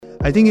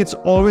I think it's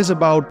always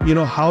about,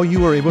 how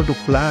you are able to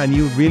plan.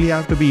 You really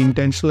have to be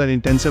intentional and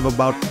intensive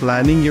about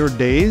planning your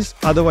days.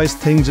 Otherwise,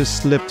 things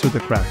just slip through the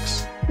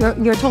cracks.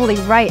 You're totally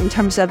right in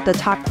terms of the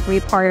top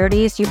 3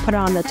 priorities. You put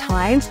on the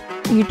times.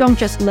 You don't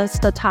just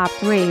list the top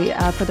 3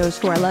 for those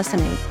who are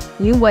listening.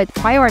 You would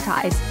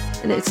prioritize.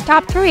 It's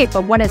top 3,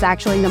 but what is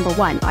actually number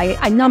 1?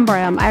 I number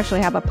them. I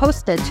actually have a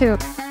Post-it too,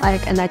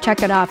 and I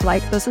check it off.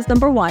 This is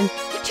number 1,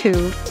 2,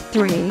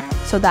 3,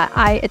 so that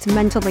it's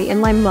mentally in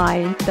my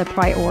mind the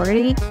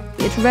priority.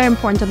 It's very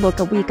important to look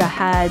a week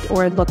ahead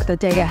or look the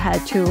day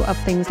ahead too of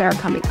things that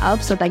are coming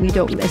up, so that you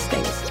don't miss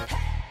things.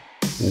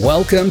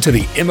 Welcome to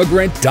the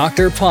Immigrant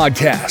Doctor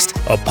Podcast,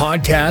 a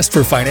podcast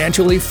for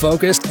financially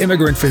focused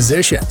immigrant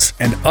physicians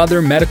and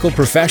other medical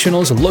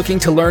professionals looking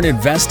to learn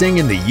investing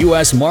in the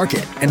U.S.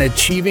 market and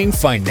achieving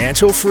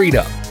financial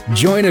freedom.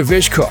 Join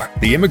Avishkar,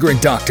 the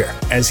Immigrant Doctor,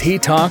 as he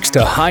talks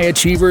to high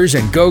achievers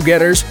and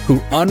go-getters who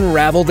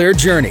unravel their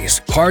journeys,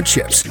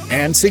 hardships,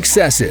 and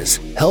successes,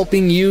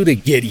 helping you to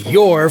get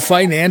your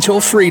financial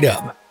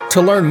freedom.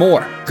 To learn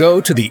more, go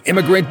to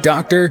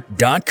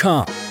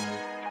theimmigrantdoctor.com.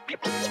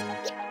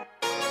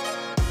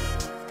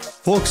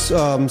 Folks,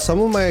 some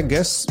of my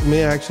guests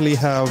may actually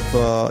have,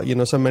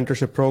 some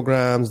mentorship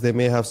programs. They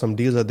may have some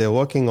deals that they're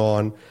working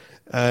on,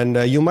 and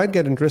you might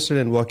get interested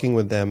in working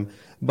with them.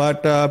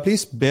 But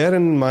please bear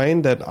in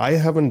mind that I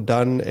haven't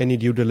done any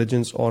due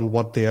diligence on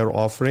what they are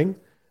offering,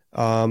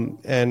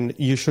 and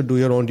you should do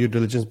your own due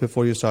diligence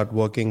before you start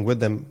working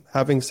with them.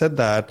 Having said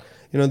that,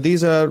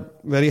 these are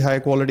very high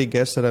quality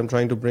guests that I'm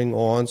trying to bring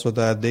on so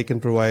that they can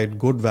provide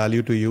good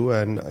value to you,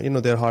 and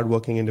they're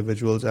hardworking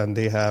individuals and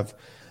they have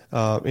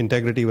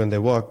integrity when they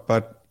work,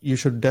 but you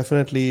should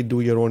definitely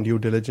do your own due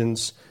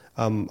diligence.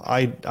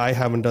 I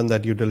haven't done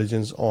that due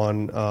diligence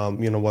on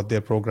what their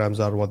programs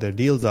are, what their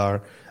deals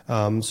are.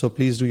 So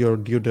please do your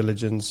due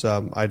diligence.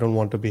 I don't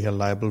want to be held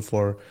liable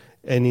for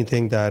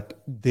anything that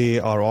they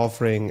are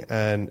offering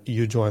and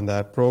you join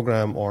that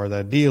program or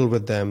that deal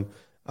with them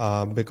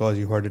because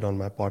you heard it on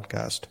my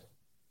podcast.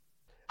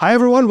 Hi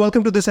everyone,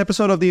 welcome to this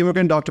episode of the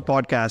Immigrant Doctor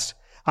Podcast.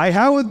 I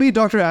have with me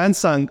Dr.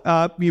 Tsung.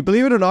 You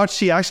believe it or not,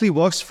 she actually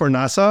works for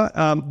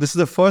NASA. This is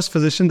the first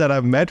physician that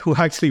I've met who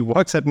actually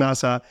works at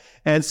NASA.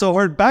 And so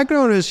her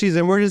background is she's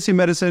emergency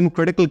medicine,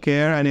 critical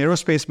care, and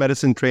aerospace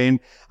medicine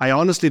trained. I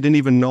honestly didn't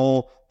even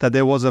know that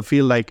there was a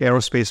field like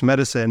aerospace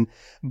medicine.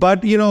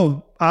 But,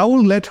 I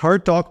will let her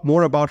talk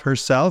more about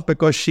herself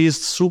because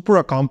she's super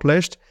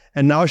accomplished.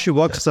 And now she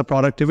works as a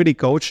productivity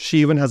coach.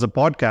 She even has a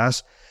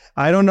podcast.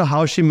 I don't know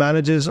how she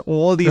manages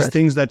all these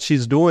things that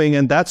she's doing.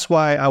 And that's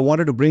why I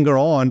wanted to bring her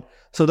on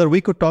so that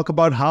we could talk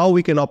about how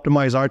we can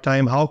optimize our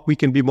time, how we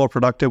can be more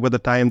productive with the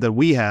time that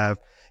we have.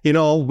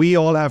 We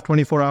all have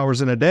 24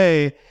 hours in a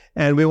day,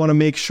 and we want to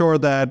make sure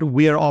that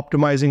we are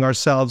optimizing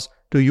ourselves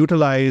to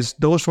utilize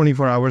those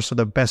 24 hours to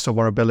the best of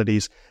our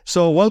abilities.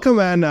 So welcome,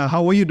 Anne.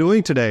 How are you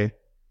doing today?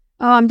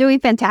 Oh, I'm doing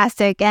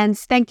fantastic. And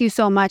thank you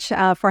so much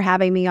for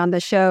having me on the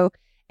show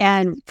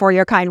and for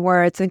your kind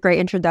words and great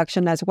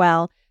introduction as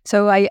well.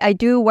 So I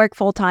do work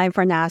full-time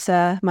for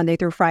NASA Monday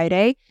through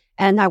Friday,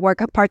 and I work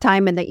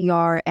part-time in the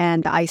ER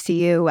and the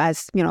ICU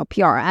as,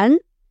 PRN.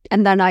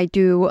 And then I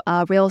do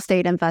real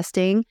estate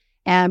investing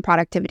and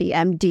Productivity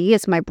MD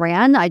is my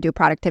brand. I do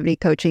productivity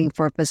coaching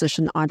for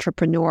physician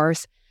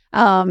entrepreneurs.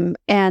 And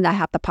I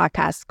have the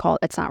podcast called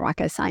It's Not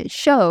Rocket Science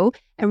Show.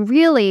 And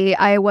really,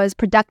 I was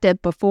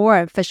productive before,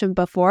 efficient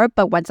before,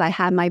 but once I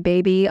had my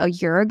baby a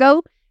year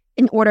ago,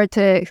 in order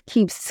to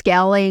keep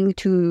scaling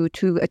to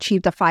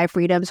achieve the 5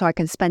 freedoms so I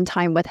can spend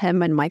time with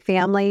him and my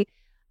family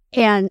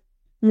and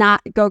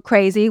not go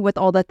crazy with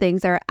all the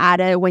things that are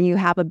added when you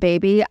have a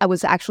baby, I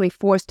was actually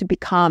forced to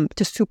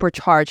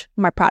supercharge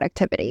my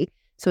productivity.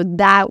 So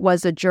that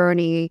was a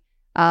journey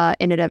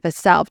in and of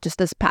itself just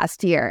this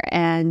past year.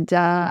 And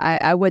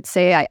I would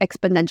say I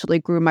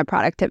exponentially grew my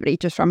productivity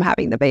just from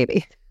having the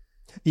baby.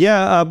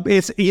 Yeah,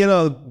 it's,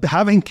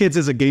 having kids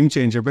is a game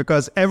changer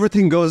because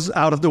everything goes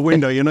out of the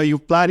window. You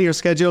plan your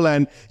schedule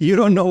and you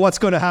don't know what's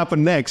going to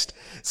happen next.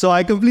 So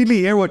I completely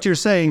hear what you're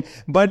saying.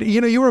 But,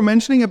 you were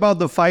mentioning about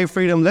the 5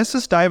 freedom. Let's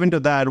just dive into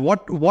that.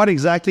 What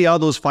exactly are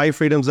those 5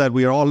 freedoms that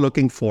we are all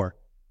looking for?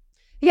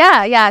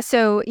 Yeah.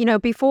 So,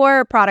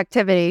 before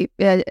productivity,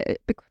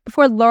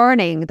 before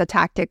learning the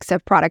tactics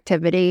of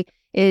productivity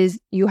is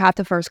you have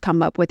to first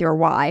come up with your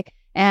why.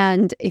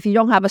 And if you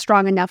don't have a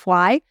strong enough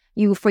why,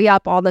 you free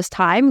up all this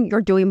time,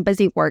 you're doing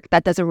busy work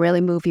that doesn't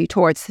really move you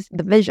towards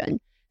the vision.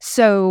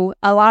 So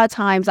a lot of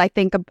times I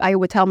think I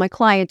would tell my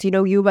clients,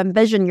 you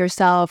envision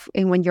yourself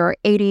when you're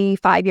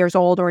 85 years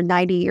old or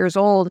 90 years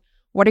old,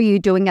 what are you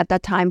doing at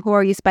that time? Who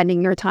are you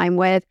spending your time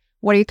with?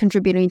 What are you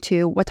contributing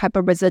to? What type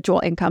of residual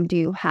income do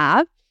you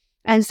have?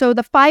 And so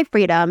the 5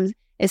 freedoms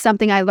is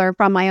something I learned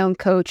from my own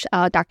coach,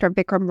 Dr.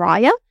 Vikram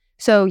Raya.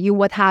 So you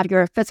would have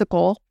your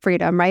physical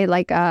freedom, right?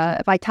 Like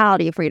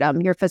vitality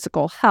freedom, your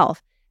physical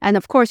health. And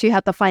of course, you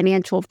have the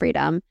financial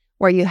freedom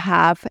where you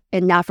have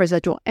enough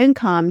residual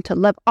income to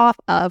live off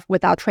of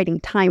without trading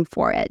time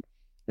for it.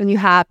 And you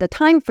have the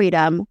time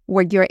freedom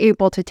where you're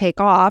able to take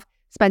off,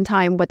 spend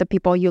time with the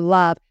people you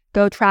love,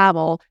 go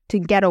travel, to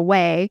get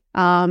away,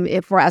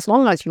 if for as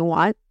long as you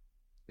want.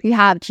 You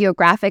have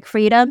geographic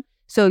freedom,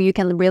 so you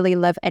can really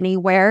live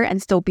anywhere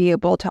and still be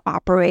able to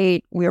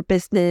operate your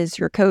business,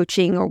 your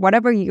coaching, or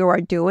whatever you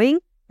are doing,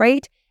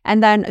 right?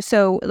 And then,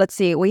 so let's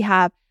see, we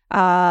have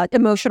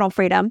emotional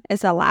freedom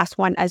is the last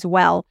one as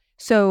well.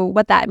 So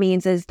what that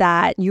means is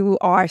that you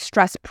are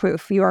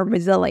stress-proof, you are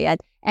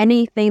resilient.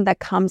 Anything that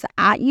comes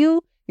at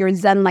you, you're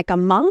zen like a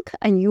monk,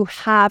 and you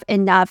have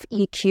enough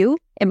EQ,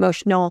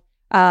 emotional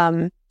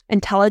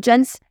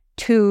intelligence,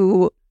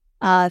 to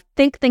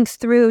think things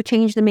through,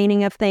 change the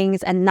meaning of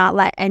things, and not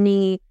let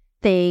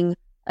anything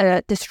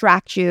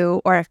distract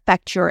you or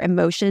affect your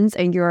emotions.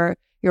 And you're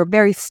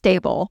very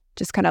stable,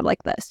 just kind of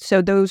like this.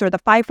 So those are the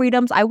 5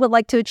 freedoms I would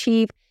like to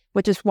achieve,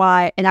 which is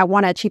why, and I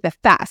want to achieve it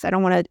fast. I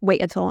don't want to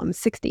wait until I'm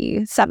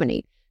 60,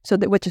 70. So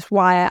which is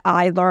why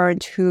I learned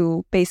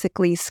to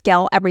basically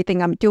scale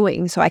everything I'm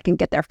doing so I can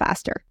get there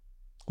faster.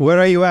 Where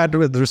are you at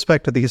with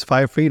respect to these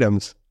 5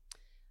 freedoms?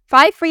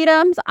 5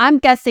 freedoms, I'm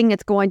guessing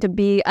it's going to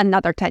be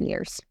another 10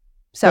 years.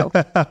 So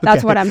Okay.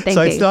 That's what I'm thinking.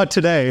 So it's not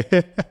today.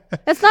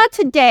 It's not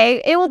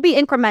today. It will be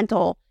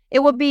incremental. It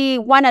will be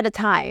one at a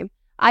time.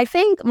 I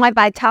think my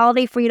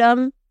vitality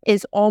freedom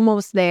is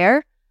almost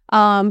there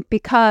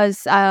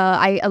because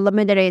I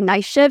eliminated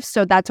night shifts.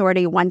 So that's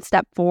already one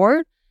step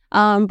forward.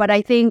 But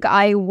I think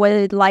I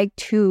would like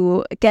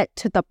to get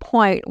to the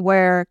point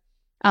where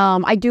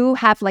I do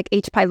have like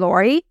H.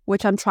 pylori,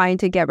 which I'm trying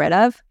to get rid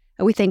of.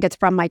 We think it's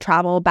from my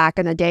travel back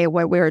in the day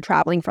where we were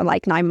traveling for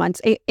like 9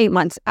 months, 8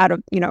 months out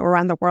of,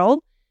 around the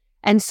world.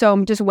 And so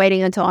I'm just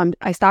waiting until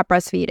I stop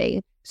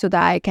breastfeeding so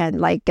that I can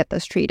like get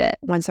this treated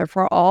once and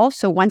for all.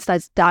 So once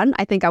that's done,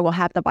 I think I will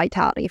have the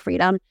vitality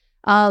freedom.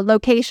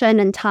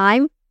 Location and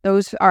time,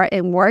 those are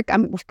in work.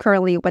 I'm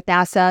currently with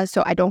NASA,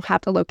 so I don't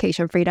have the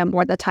location freedom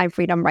or the time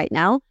freedom right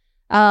now.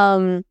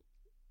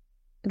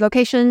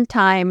 Location,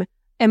 time,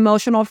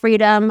 emotional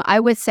freedom, I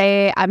would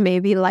say I'm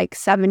maybe like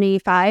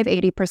 75,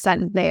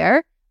 80%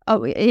 there.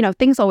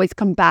 Things always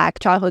come back,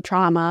 childhood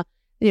trauma,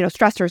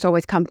 stressors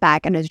always come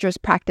back, and it's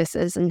just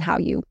practices and how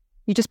you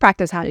just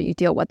practice how you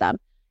deal with them.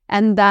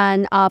 And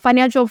then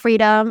financial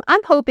freedom,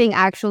 I'm hoping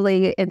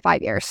actually in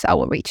 5 years I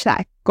will reach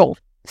that goal.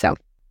 So.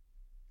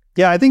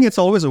 Yeah, I think it's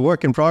always a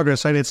work in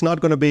progress, right? It's not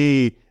going to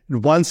be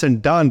once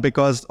and done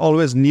because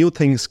always new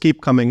things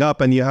keep coming up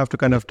and you have to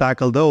kind of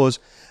tackle those.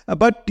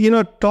 But,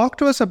 talk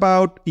to us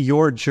about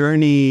your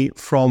journey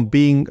from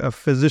being a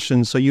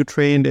physician. So you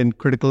trained in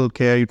critical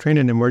care, you trained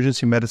in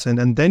emergency medicine,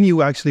 and then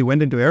you actually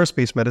went into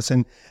aerospace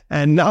medicine.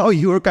 And now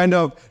you're kind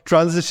of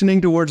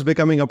transitioning towards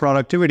becoming a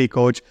productivity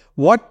coach.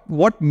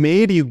 What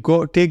made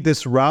you take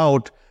this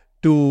route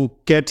to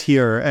get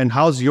here? And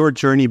how's your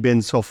journey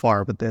been so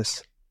far with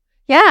this?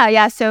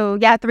 Yeah. So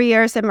 3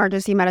 years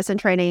emergency medicine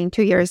training,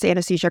 2 years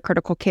anesthesia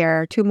critical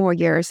care, 2 more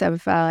years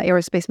of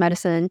aerospace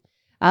medicine,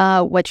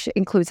 which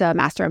includes a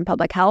master in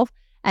public health,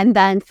 and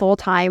then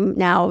full-time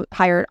now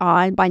hired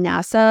on by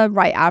NASA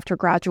right after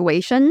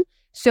graduation.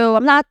 So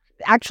I'm not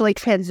actually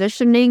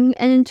transitioning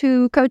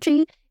into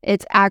coaching.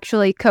 It's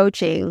actually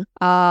coaching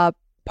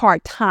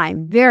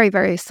part-time, very,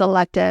 very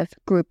selective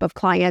group of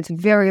clients,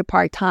 very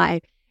part-time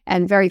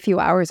and very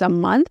few hours a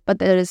month. But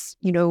that is,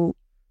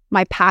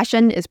 my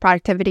passion is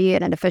productivity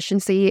and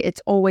efficiency. It's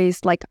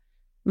always like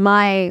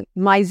my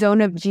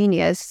zone of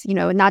genius,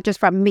 not just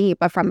from me,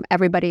 but from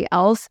everybody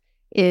else,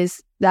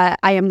 is that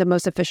I am the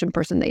most efficient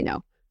person they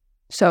know.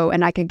 So,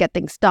 and I can get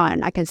things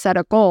done. I can set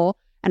a goal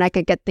and I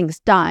can get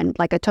things done.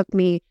 Like it took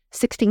me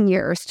 16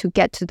 years to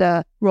get to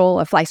the role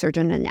of flight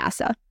surgeon in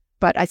NASA.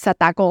 But I set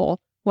that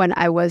goal when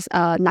I was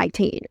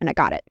 19 and I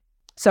got it.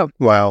 So,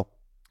 wow.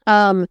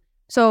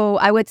 So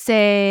I would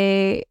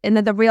say, and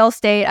then the real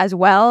estate as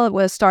well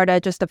was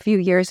started just a few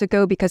years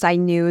ago because I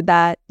knew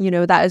that,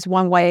 that is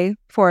one way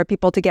for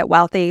people to get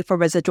wealthy for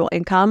residual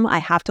income. I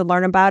have to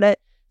learn about it.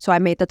 So I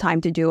made the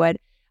time to do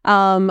it.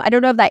 I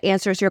don't know if that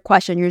answers your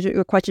question.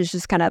 Your question is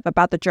just kind of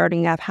about the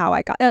journey of how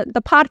I got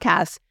the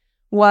podcast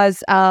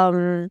was,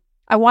 I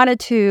wanted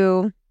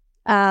to,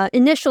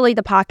 initially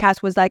the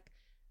podcast was like,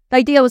 the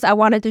idea was I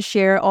wanted to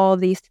share all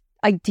these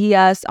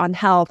ideas on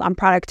health, on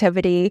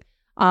productivity,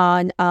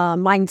 on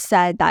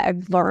mindset that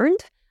I've learned.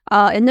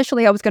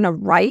 Initially, I was going to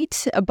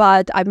write,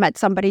 but I met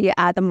somebody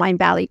at the Mind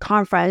Valley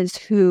conference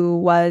who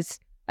was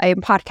a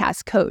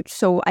podcast coach.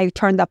 So I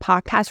turned the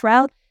podcast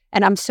route,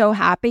 and I'm so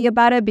happy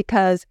about it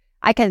because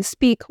I can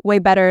speak way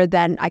better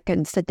than I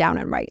can sit down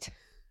and write.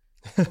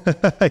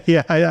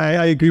 Yeah,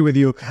 I agree with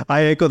you.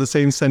 I echo the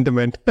same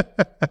sentiment.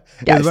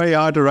 Yes. It's very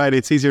hard to write.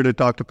 It's easier to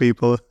talk to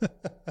people.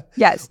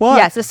 Yes. Well,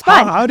 yes, it's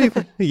fun. How do you,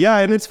 yeah,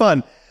 and it's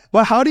fun.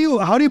 Well, how do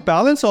you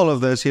balance all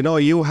of this?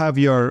 You have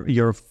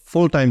your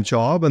full-time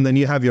job, and then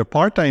you have your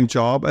part-time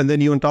job, and then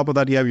you, on top of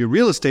that, you have your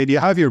real estate, you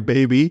have your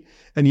baby,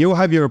 and you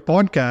have your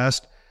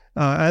podcast,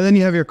 and then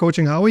you have your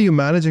coaching. How are you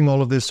managing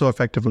all of this so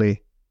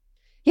effectively?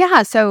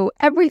 Yeah, so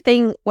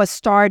everything was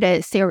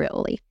started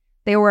serially.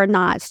 They were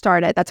not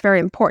started. That's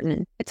very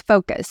important. It's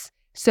focus.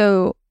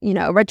 So,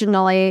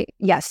 originally,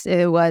 yes,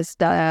 it was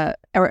the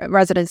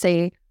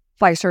residency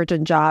flight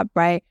surgeon job,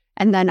 right?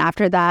 And then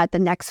after that, the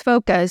next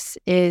focus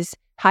is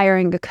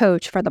hiring a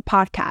coach for the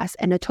podcast.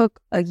 And it took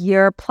a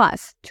year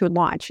plus to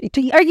launch. It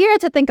took a year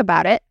to think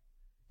about it,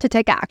 to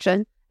take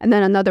action, and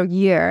then another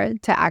year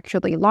to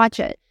actually launch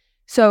it.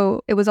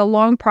 So it was a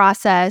long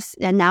process,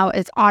 and now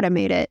it's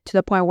automated to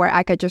the point where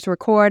I could just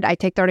record. I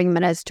take 30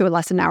 minutes to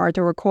less than an hour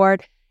to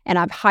record, and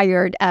I've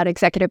hired an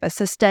executive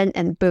assistant,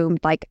 and boom,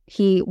 like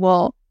he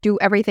will do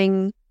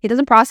everything. He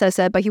doesn't process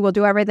it, but he will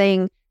do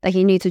everything that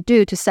he needs to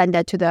do to send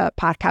it to the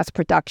podcast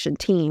production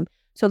team.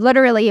 So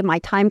literally my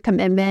time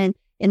commitment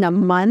in a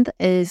month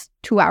is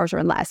 2 hours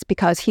or less,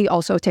 because he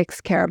also takes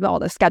care of all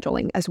the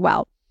scheduling as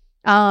well.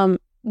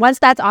 Once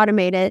that's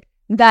automated,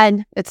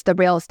 then it's the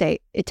real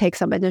estate. It takes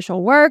some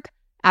initial work.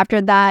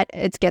 After that,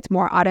 it gets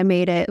more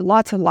automated,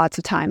 lots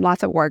of time,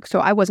 lots of work. So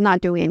I was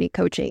not doing any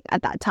coaching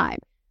at that time.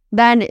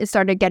 Then it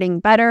started getting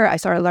better. I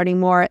started learning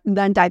more,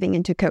 then diving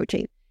into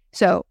coaching.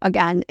 So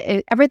again,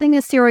 everything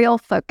is serial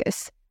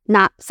focus,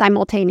 not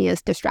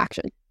simultaneous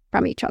distraction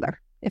from each other,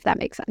 if that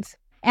makes sense.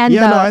 And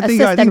I think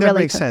that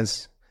makes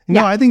sense.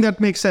 No, I think that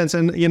makes sense.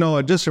 And,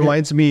 it just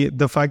reminds me,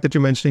 the fact that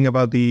you're mentioning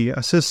about the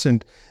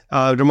assistant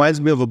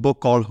reminds me of a book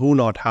called Who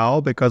Not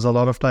How, because a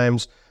lot of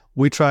times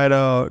we try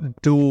to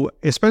do,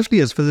 especially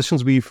as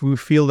physicians, we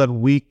feel that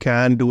we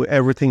can do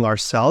everything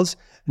ourselves.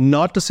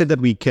 Not to say that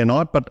we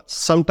cannot, but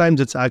sometimes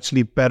it's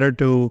actually better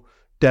to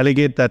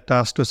delegate that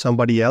task to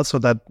somebody else so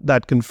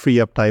that can free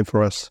up time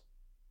for us.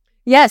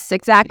 Yes,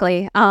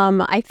 exactly.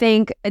 I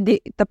think it's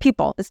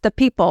the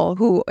people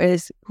who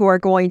are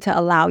going to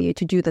allow you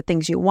to do the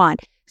things you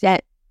want.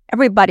 That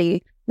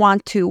everybody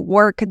want to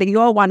work.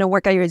 You all want to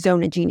work at your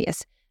zone of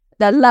genius.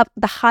 The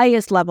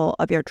highest level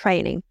of your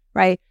training,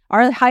 right?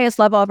 Our highest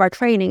level of our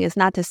training is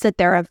not to sit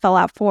there and fill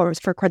out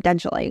forms for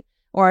credentialing,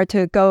 or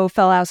to go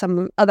fill out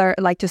some other,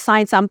 like to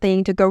sign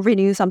something, to go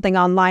renew something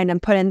online and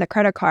put in the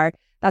credit card.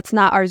 That's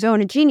not our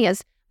zone of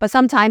genius. But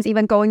sometimes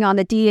even going on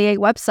the DEA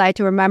website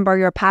to remember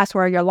your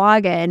password, your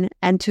login,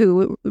 and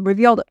to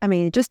reveal,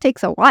 it just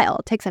takes a while.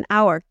 It takes an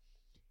hour.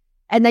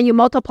 And then you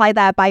multiply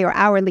that by your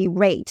hourly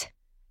rate.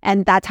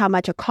 And that's how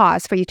much it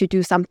costs for you to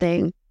do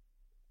something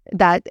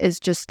that is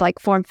just like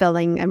form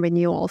filling and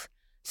renewals.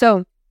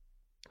 So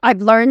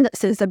I've learned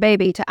since a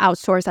baby to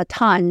outsource a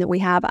ton. We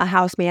have a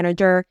house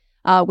manager.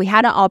 We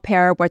had an au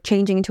pair. We're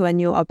changing to a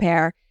new au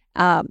pair.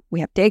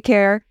 We have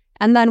daycare.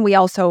 And then we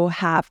also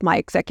have my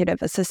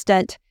executive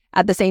assistant.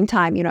 At the same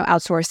time,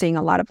 outsourcing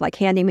a lot of like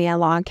handyman,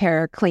 lawn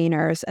care,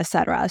 cleaners,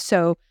 etc.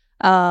 So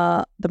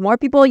the more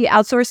people you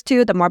outsource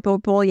to, the more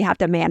people you have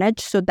to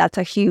manage. So that's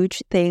a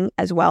huge thing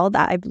as well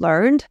that I've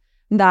learned,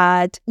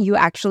 that you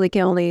actually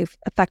can only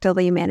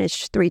effectively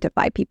manage 3 to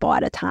 5 people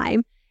at a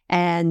time.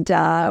 And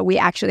we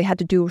actually had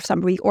to do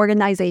some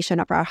reorganization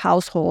of our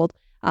household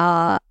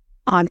on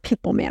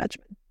people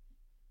management.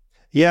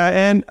 Yeah,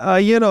 and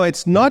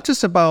it's not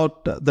just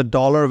about the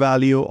dollar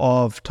value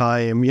of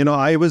time.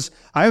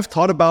 I've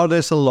thought about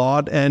this a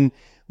lot, and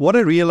what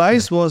I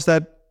realized was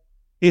that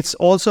it's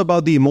also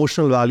about the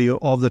emotional value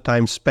of the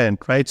time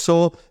spent, right?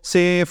 So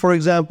say, for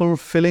example,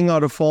 filling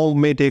out a form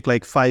may take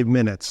like 5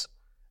 minutes,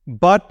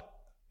 but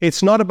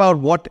it's not about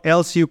what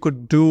else you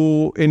could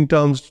do in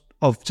terms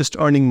of just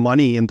earning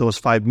money in those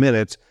 5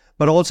 minutes,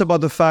 but also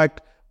about the fact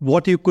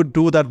what you could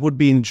do that would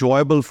be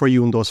enjoyable for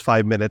you in those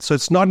 5 minutes. So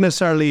it's not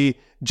necessarily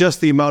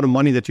just the amount of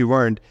money that you've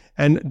earned.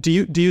 And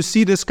do you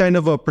see this kind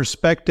of a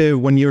perspective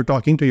when you're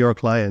talking to your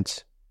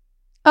clients?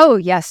 Oh,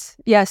 yes.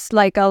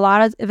 Like a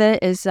lot of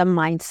it is a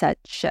mindset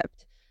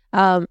shift.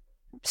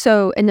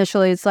 So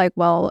initially it's like,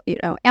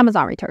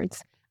 Amazon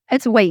returns.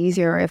 It's way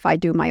easier if I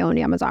do my own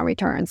Amazon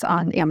returns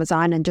on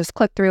Amazon and just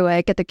click through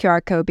it, get the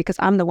QR code, because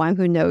I'm the one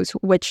who knows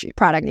which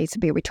product needs to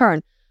be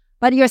returned.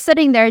 But you're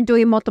sitting there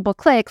doing multiple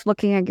clicks,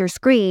 looking at your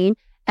screen.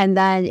 And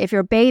then if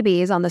your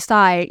baby is on the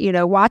side,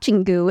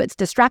 watching you, it's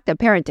distracted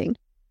parenting,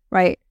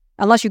 right?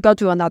 Unless you go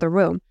to another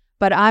room.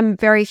 But I'm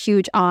very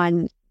huge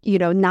on,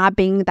 not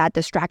being that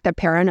distracted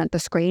parent at the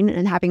screen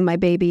and having my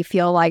baby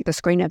feel like the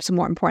screen is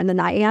more important than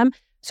I am.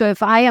 So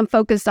if I am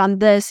focused on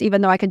this,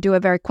 even though I can do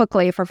it very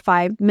quickly for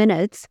 5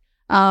 minutes,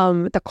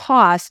 the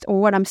cost,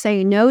 or what I'm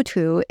saying no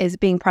to, is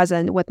being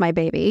present with my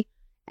baby.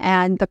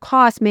 And the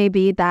cost may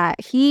be that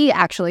he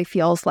actually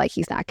feels like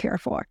he's not cared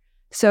for.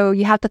 So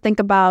you have to think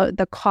about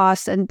the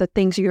costs and the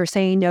things you're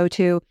saying no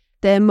to.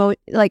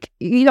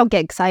 You don't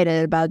get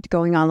excited about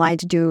going online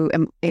to do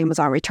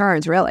Amazon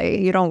returns,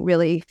 really. You don't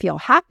really feel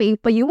happy,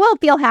 but you will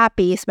feel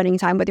happy spending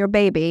time with your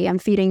baby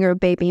and feeding your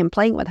baby and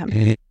playing with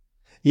him.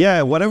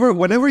 Yeah,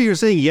 whenever you're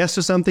saying yes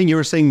to something,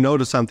 you're saying no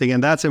to something.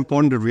 And that's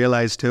important to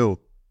realize too.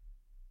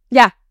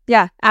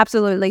 Yeah,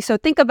 absolutely. So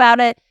think about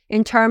it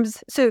in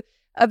terms,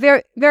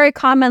 very, very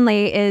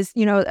commonly is,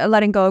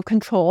 letting go of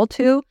control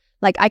too.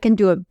 Like I can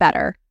do it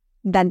better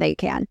than they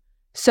can.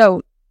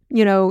 So,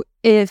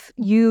 if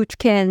you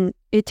can,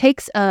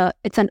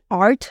 it's an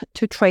art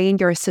to train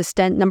your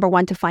assistant. Number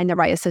one, to find the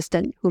right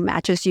assistant who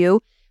matches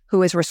you,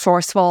 who is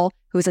resourceful,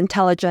 who's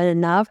intelligent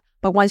enough.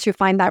 But once you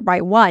find that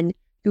right one,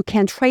 you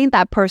can train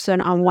that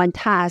person on one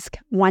task,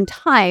 one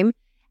time,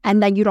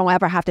 and then you don't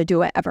ever have to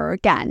do it ever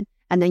again.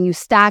 and then you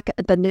stack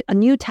a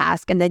new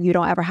task, and then you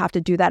don't ever have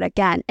to do that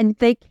again. And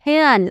they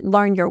can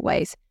learn your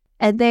ways,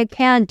 and they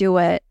can do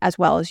it as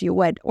well as you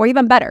would, or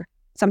even better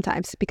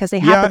sometimes, because they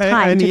have the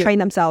time to train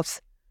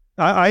themselves.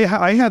 I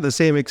had the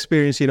same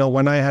experience,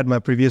 when I had my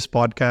previous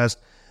podcast.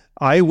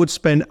 I would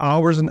spend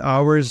hours and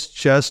hours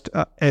just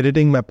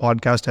editing my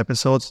podcast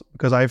episodes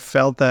because I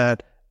felt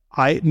that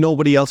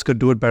nobody else could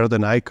do it better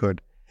than I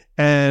could.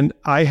 And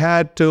I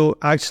had to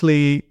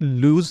actually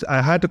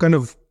kind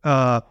of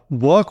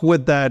work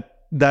with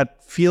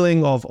that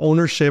feeling of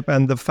ownership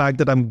and the fact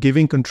that I'm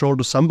giving control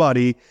to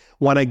somebody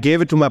when I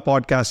gave it to my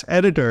podcast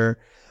editor.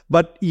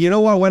 But you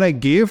know what? When I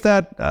gave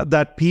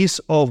that piece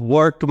of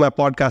work to my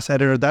podcast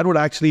editor,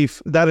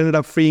 that ended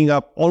up freeing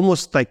up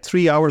almost like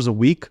 3 hours a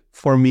week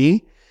for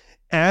me.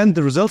 And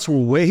the results were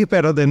way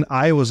better than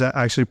I was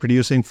actually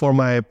producing for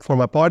my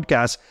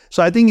podcast.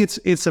 So I think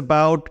it's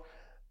about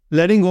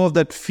letting go of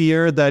that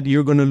fear that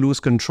you're going to lose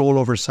control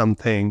over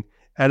something,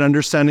 and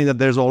understanding that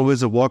there's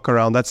always a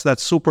workaround.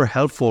 That's super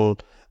helpful,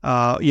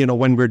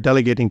 when we're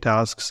delegating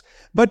tasks.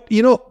 But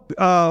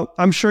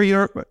I'm sure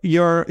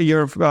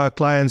your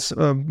clients,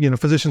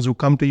 physicians who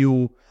come to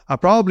you are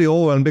probably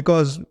overwhelmed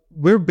because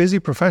we're busy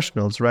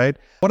professionals, right?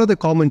 What are the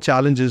common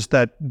challenges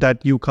that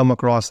you come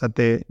across that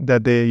they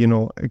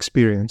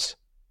experience?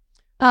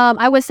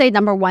 I would say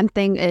number one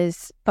thing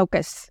is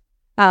focus.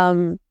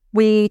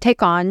 We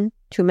take on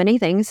too many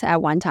things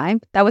at one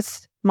time. That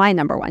was my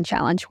number one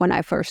challenge when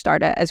I first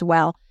started as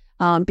well,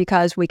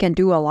 because we can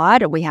do a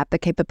lot and we have the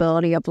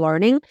capability of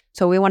learning.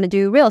 So we want to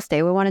do real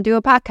estate. We want to do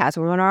a podcast.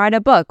 We want to write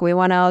a book. We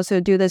want to also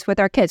do this with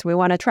our kids. We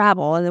want to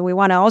travel. And then we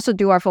want to also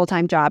do our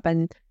full-time job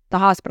in the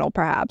hospital,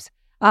 perhaps.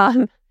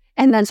 And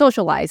then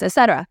socialize,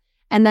 etc.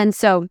 And then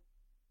so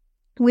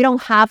we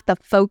don't have the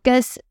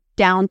focus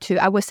down to,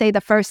 I would say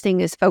the first thing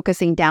is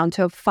focusing down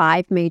to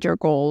 5 major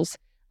goals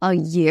a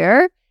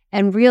year.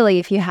 And really,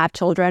 if you have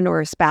children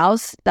or a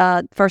spouse,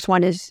 the first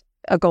one is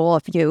a goal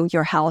of you,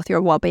 your health,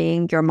 your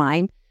well-being, your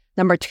mind.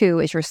 Number 2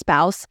 is your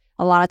spouse.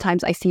 A lot of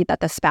times I see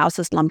that the spouse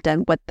is lumped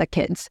in with the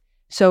kids.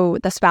 So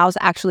the spouse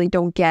actually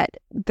don't get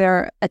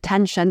their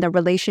attention, the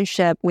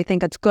relationship. We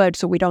think it's good,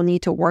 so we don't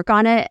need to work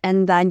on it.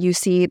 And then you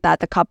see that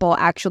the couple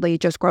actually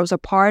just grows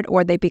apart,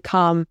 or they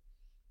become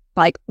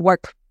like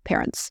work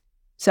parents.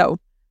 So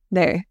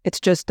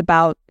it's just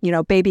about,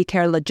 baby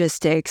care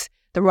logistics.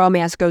 The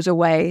romance goes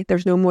away.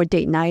 There's no more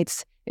date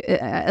nights,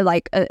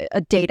 like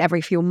a date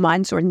every few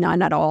months or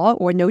none at all,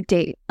 or no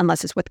date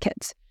unless it's with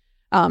kids.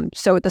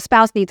 So the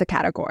spouse needs a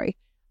category.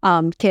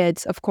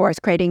 Kids, of course,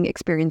 creating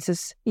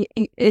experiences.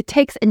 It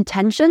takes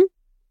intention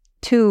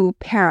to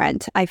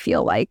parent, I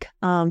feel like,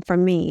 for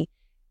me.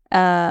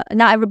 Not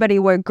everybody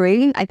will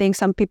agree. I think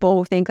some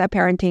people think that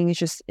parenting is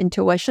just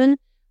intuition.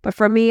 But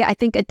for me, I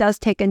think it does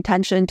take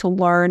intention to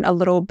learn a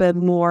little bit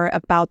more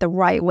about the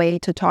right way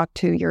to talk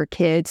to your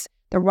kids,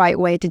 the right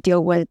way to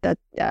deal with the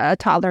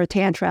toddler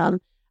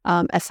tantrum,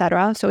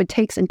 etc. So it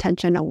takes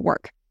intention and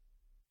work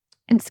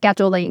and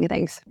scheduling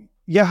things.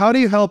 Yeah, how do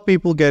you help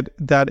people get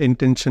that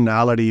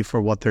intentionality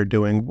for what they're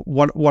doing?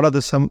 What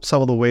are some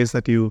of the ways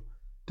that you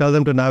tell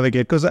them to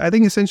navigate? Because I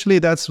think essentially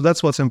that's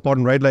what's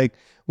important, right? Like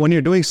when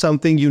you're doing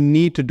something, you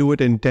need to do it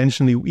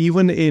intentionally.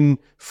 Even in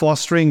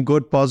fostering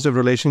good, positive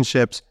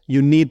relationships, you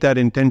need that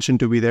intention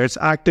to be there. It's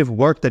active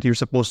work that you're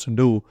supposed to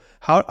do.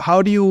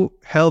 How do you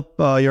help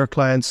your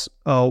clients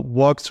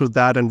work through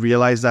that and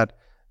realize that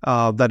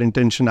that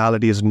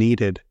intentionality is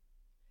needed?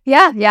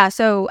 Yeah.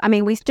 So,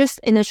 we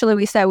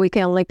said we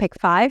can only pick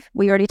 5.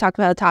 We already talked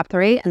about the top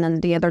 3, and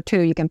then the other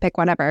 2, you can pick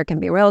whatever. It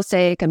can be real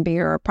estate, it can be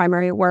your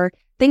primary work,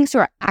 things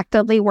you're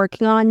actively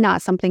working on,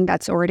 not something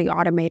that's already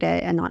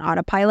automated and on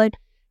autopilot.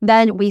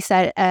 Then we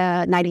set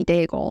a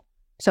 90-day goal.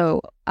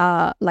 So,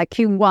 like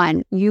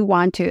Q1, you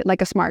want to,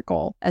 like a SMART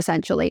goal,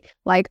 essentially,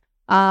 like,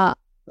 I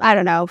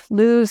don't know,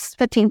 lose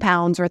 15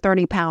 pounds or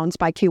 30 pounds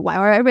by Q1,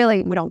 or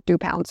really, we don't do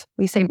pounds.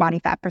 We say body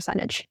fat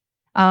percentage,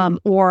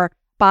 or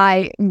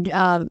by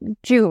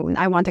June,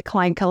 I want to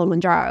climb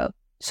Kilimanjaro.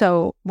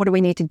 So what do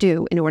we need to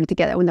do in order to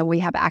get it? And then we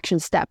have action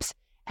steps.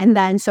 And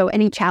then so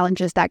any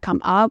challenges that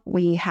come up,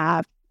 we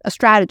have a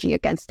strategy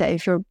against it.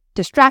 If you're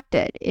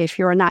distracted, if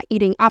you're not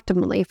eating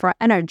optimally for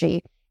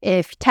energy,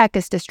 if tech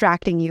is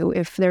distracting you,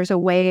 if there's a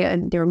way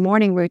in your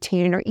morning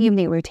routine or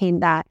evening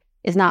routine that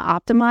is not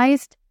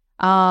optimized.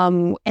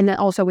 And then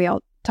also we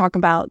all talk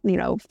about,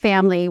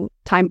 family,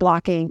 time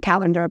blocking,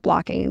 calendar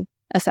blocking,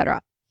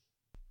 etc.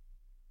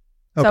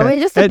 Okay. So it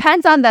just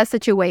depends on the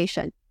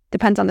situation.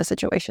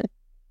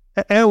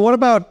 And what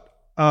about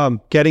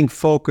getting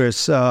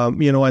focus,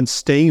 and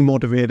staying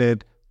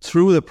motivated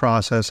through the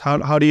process?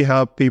 How do you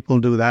help people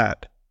do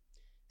that?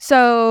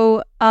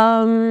 So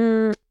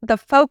the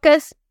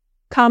focus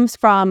comes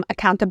from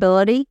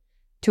accountability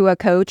to a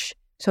coach.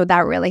 So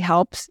that really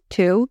helps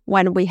too.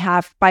 When we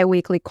have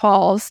biweekly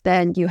calls,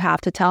 then you have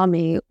to tell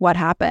me what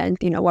happened,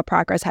 what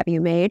progress have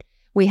you made?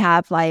 We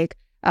have like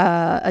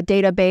a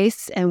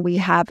database, and we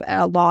have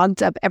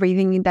logs of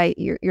everything that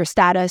your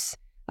status,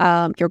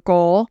 your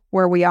goal,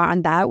 where we are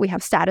on that. We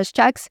have status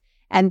checks.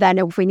 And then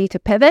if we need to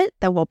pivot,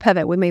 then we'll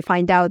pivot. We may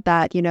find out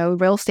that,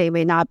 real estate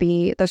may not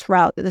be this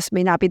route. This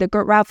may not be the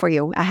good route for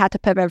you. I had to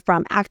pivot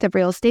from active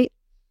real estate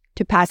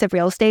to passive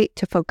real estate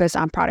to focus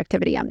on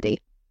productivity MD.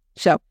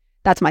 So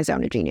that's my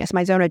zone of genius.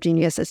 My zone of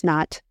genius is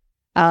not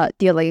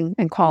dealing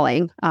and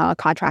calling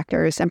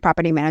contractors and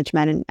property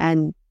management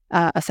and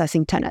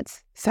assessing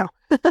tenants. So,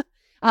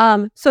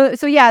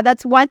 so yeah,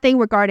 that's one thing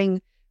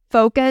regarding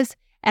focus.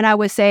 And I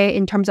would say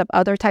in terms of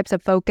other types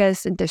of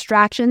focus and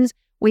distractions,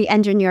 we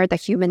engineer the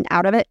human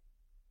out of it.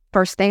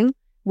 First thing,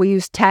 we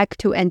use tech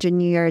to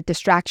engineer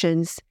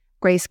distractions,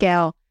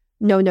 grayscale,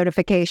 no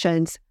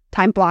notifications,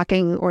 time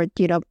blocking, or,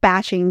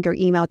 batching your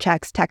email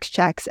checks, text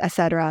checks,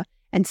 etc.,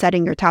 and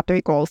setting your top 3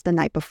 goals the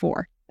night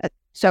before.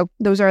 So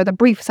those are the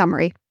brief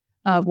summary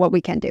of what we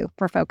can do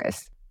for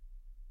focus.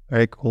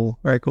 Very cool.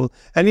 Very cool.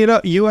 And,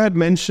 you had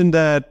mentioned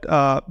that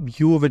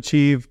you have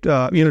achieved,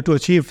 to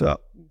achieve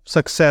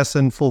success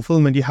and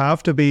fulfillment, you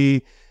have to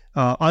be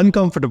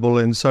uncomfortable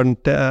in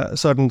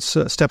certain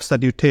steps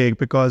that you take,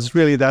 because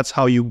really that's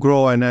how you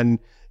grow and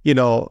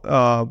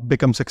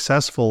become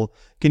successful.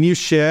 Can you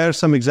share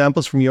some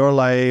examples from your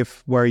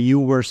life where you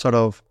were sort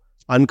of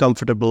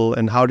uncomfortable,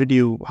 and how did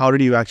you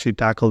actually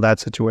tackle that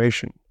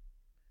situation?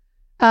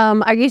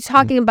 Are you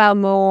talking about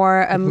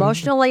more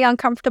emotionally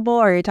uncomfortable,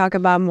 or are you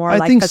talking about more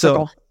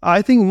physical? So.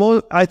 I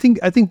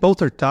think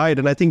both are tied,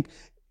 and I think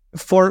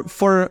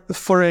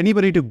for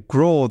anybody to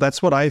grow,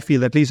 that's what I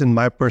feel, at least in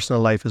my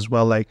personal life as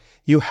well. Like,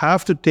 you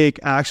have to take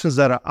actions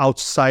that are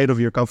outside of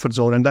your comfort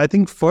zone, and I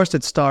think first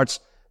it starts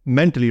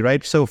mentally,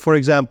 right? So, for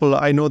example,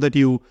 I know that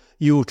you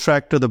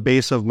trek to the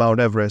base of Mount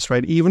Everest,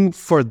 right? Even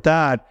for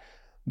that,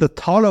 the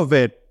thought of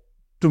it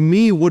to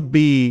me would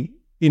be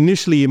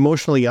initially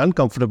emotionally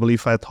uncomfortable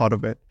if I thought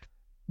of it.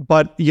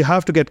 But you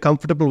have to get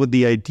comfortable with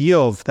the idea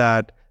of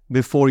that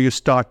before you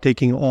start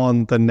taking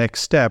on the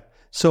next step.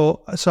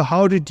 So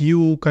how did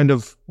you kind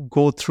of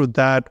go through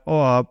that,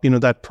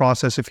 that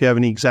process? If you have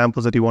any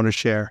examples that you want to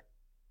share.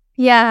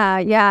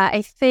 Yeah.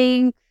 I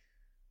think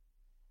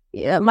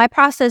my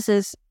process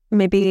is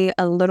maybe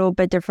a little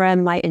bit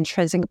different, my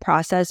intrinsic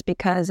process,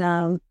 because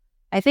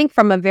I think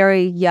from a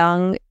very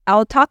young,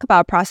 I'll talk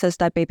about a process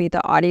that maybe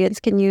the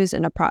audience can use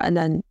and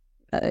then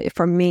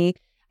for me,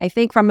 I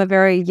think from a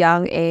very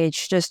young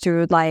age, just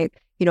through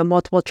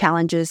multiple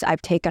challenges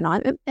I've taken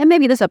on, and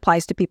maybe this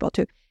applies to people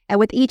too. And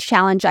with each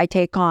challenge I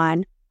take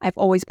on, I've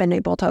always been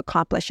able to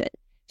accomplish it.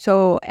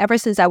 So ever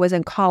since I was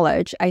in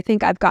college, I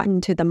think I've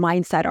gotten to the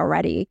mindset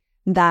already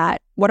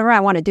that whatever I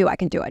want to do, I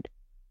can do it.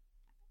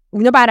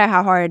 No matter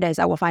how hard it is,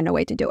 I will find a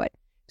way to do it.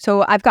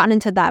 So I've gotten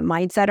into that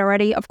mindset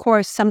already. Of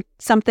course,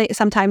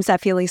 sometimes that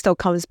feeling still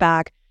comes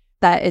back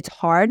that it's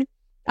hard,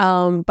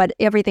 but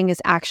everything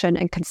is action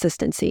and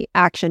consistency,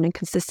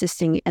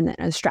 and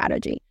a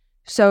strategy.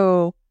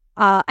 So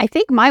I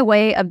think my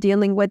way of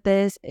dealing with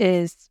this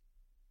is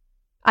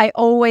I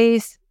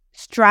always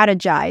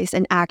strategize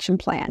an action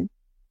plan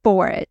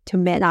for it to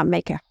not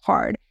make it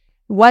hard.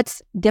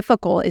 What's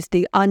difficult is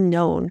the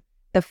unknown.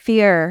 The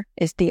fear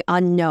is the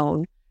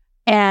unknown.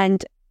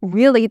 And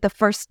really, the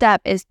first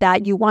step is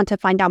that you want to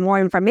find out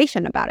more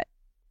information about it,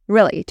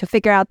 really, to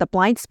figure out the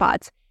blind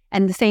spots.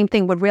 And the same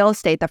thing with real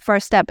estate. The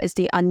first step is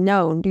the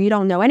unknown. You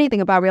don't know anything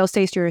about real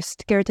estate, so you're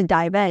scared to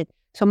dive in.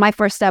 So my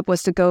first step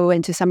was to go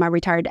into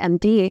semi-retired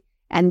MD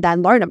and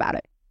then learn about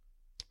it,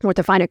 or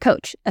to find a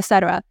coach,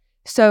 etc.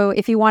 So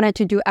if you wanted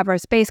to do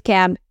Everest Base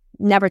Camp,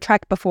 never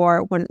trekked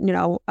before, when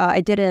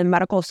I did it in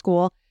medical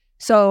school.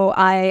 So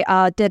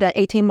I did an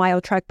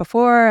 18-mile trek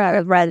before. I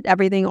read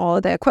everything,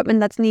 all the equipment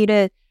that's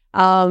needed.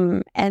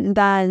 And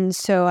then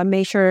so I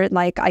made sure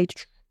I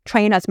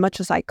trained as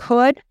much as I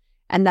could.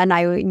 And then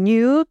I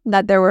knew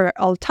that there were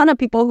a ton of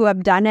people who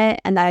have done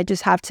it, and I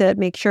just have to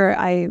make sure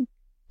I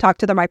talk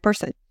to the right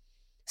person.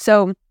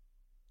 So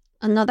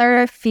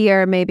another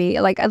fear, maybe,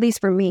 at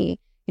least for me,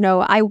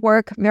 I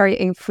work very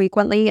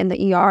infrequently in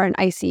the ER and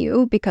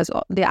ICU because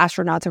the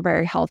astronauts are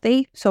very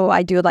healthy. So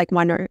I do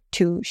 1 or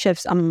 2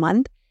 shifts a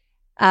month.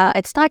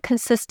 It's not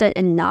consistent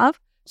enough.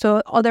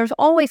 So there's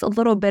always a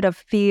little bit of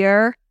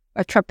fear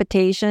or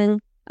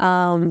trepidation,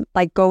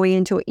 going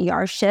into an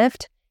ER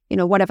shift.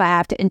 What if I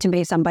have to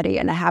intubate somebody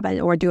and I haven't,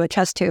 or do a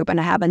chest tube and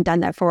I haven't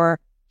done that for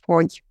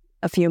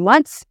a few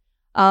months?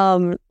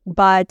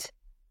 But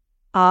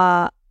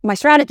my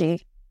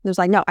strategy was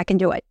no, I can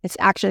do it. It's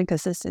action and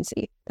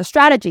consistency. The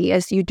strategy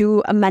is you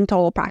do a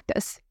mental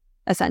practice,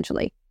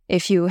 essentially.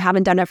 If you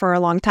haven't done it for a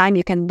long time,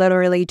 you can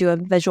literally do a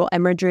visual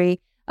imagery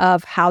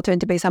of how to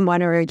intubate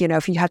someone, or,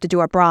 if you have to do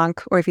a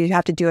bronch, or if you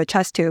have to do a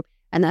chest tube,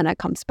 and then it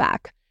comes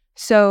back.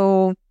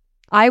 So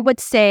I would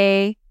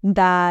say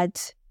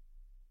that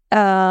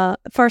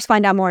first,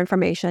 find out more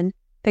information,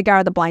 figure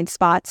out the blind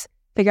spots,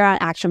 figure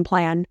out an action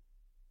plan,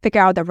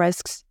 figure out the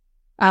risks,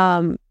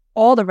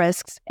 all the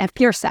risks, and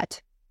fear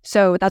set.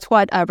 So that's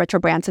what Richard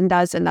Branson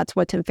does, and that's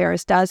what Tim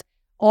Ferriss does.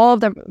 All of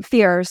the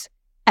fears,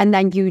 and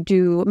then you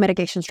do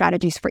mitigation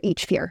strategies for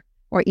each fear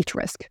or each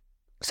risk.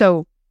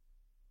 So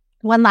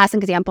one last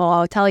example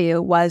I'll tell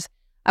you was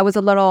I was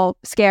a little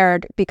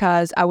scared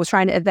because I was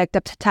trying to evict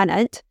a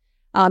tenant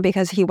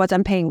because he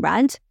wasn't paying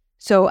rent.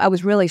 So I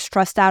was really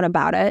stressed out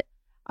about it.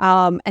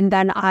 And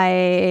then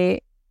I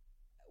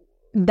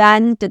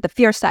did the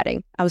fear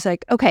setting. I was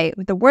like, okay,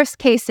 the worst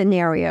case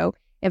scenario,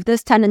 if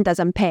this tenant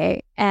doesn't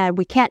pay and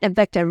we can't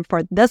evict him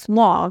for this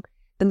long,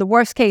 then the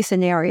worst case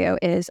scenario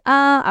is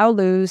I'll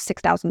lose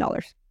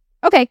 $6,000.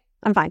 Okay,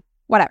 I'm fine.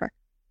 Whatever.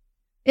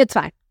 It's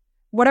fine.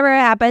 Whatever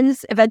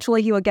happens,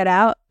 eventually he will get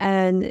out.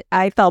 And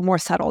I felt more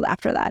settled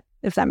after that,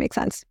 if that makes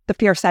sense. The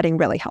fear setting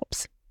really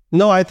helps.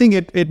 No, I think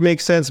it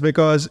makes sense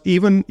because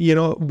even,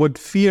 with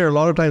fear, a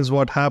lot of times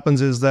what happens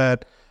is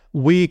that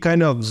we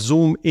kind of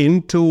zoom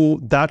into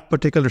that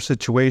particular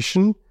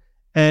situation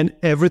and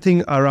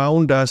everything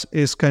around us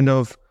is kind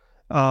of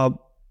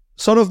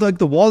sort of like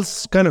the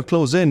walls kind of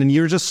close in and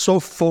you're just so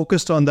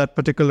focused on that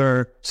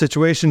particular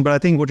situation. But I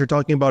think what you're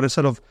talking about is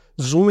sort of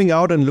zooming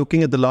out and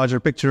looking at the larger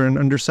picture and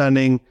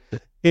understanding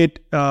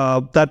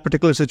that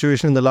particular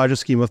situation in the larger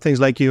scheme of things.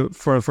 Like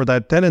for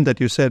that tenant that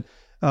you said,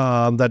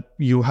 that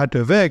you had to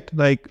evict,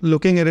 like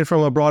looking at it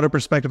from a broader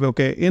perspective,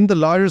 okay, in the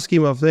larger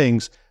scheme of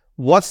things,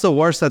 what's the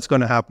worst that's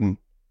going to happen?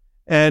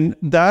 And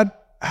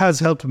that has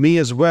helped me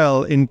as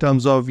well in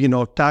terms of,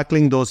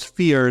 tackling those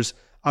fears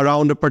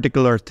around a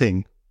particular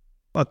thing.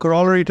 A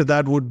corollary to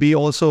that would be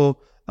also,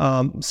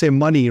 say,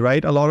 money,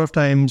 right? A lot of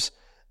times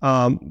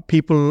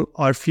people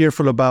are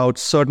fearful about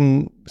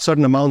certain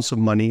amounts of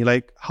money,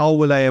 like how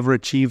will I ever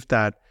achieve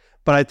that?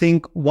 But I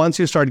think once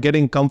you start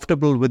getting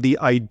comfortable with the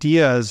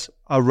ideas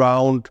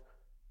around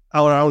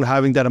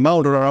having that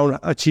amount or around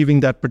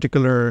achieving that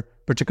particular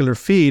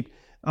feat,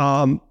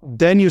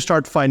 then you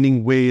start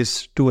finding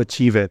ways to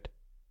achieve it.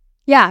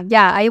 Yeah.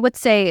 I would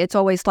say it's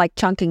always like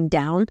chunking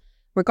down.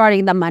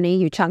 Regarding the money,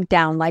 you chunk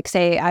down. Like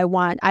say I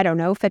want, I don't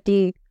know,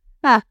 50,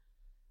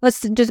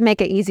 let's just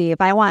make it easy.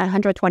 If I want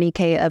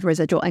 120K of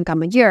residual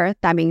income a year,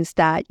 that means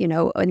that, in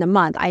a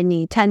month, I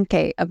need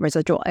 10K of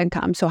residual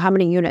income. So how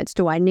many units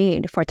do I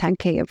need for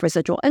 10K of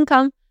residual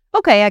income?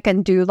 Okay, I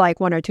can do like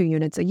 1 or 2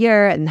 units a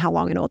year and how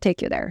long it will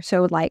take you there.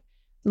 So like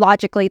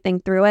logically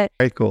think through it.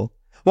 Very cool.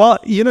 Well,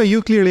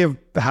 you clearly have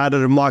had a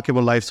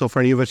remarkable life so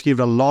far and you've achieved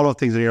a lot of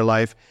things in your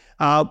life.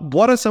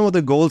 What are some of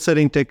the goal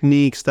setting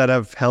techniques that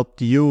have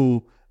helped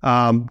you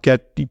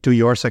get to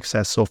your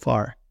success so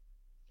far?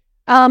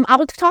 I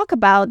will talk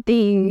about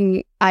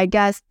the, I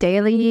guess,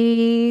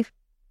 daily.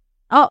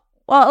 Oh,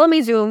 well, let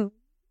me zoom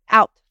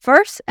out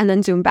first and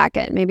then zoom back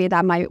in. Maybe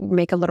that might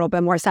make a little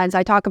bit more sense.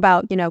 I talk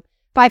about,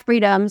 5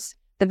 freedoms,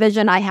 the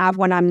vision I have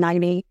when I'm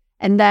 90,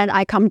 and then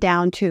I come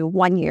down to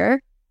 1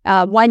 year.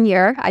 1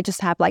 year, I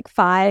just have like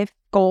 5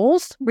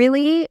 goals,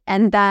 really.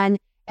 And then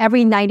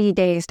every 90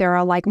 days, there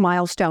are like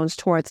milestones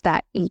towards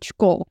that each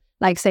goal.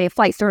 Like say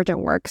flight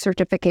surgeon work,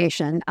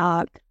 certification,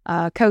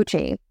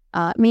 coaching,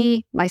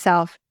 me,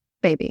 myself,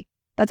 baby.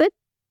 That's it.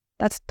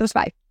 That's those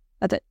 5.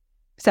 That's it.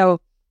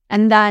 So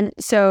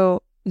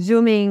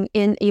zooming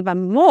in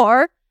even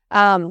more,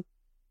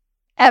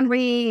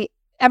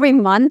 every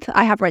month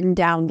I have written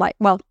down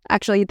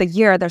actually the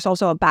year, there's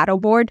also a battle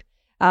board.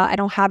 I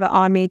don't have it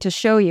on me to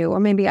show you, or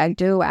maybe I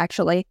do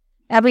actually.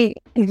 Every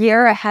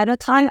year ahead of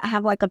time, I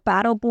have like a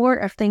battle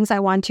board of things I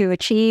want to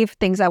achieve,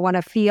 things I want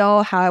to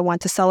feel, how I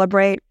want to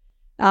celebrate.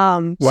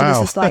 Wow. So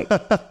this is like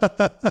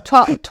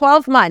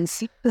 12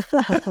 months.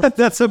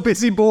 That's a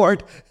busy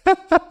board.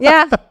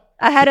 Yeah,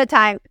 ahead of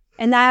time.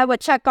 And I would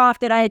check off,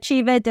 did I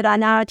achieve it? Did I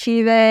not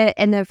achieve it?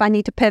 And if I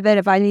need to pivot,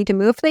 if I need to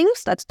move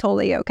things, that's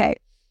totally okay.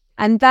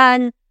 And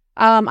then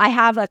I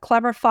have a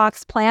Clever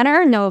Fox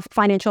planner, no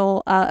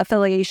financial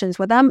affiliations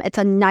with them. It's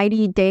a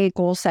 90-day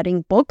goal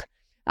setting book.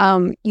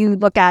 You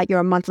look at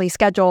your monthly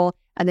schedule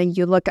and then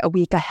you look a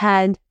week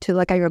ahead to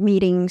look at your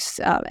meetings,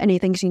 any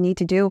things you need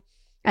to do.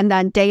 And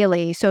then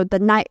daily. So the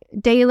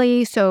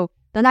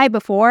night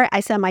before, I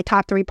set my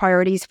top 3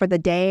 priorities for the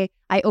day.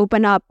 I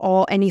open up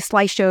any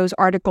slideshows,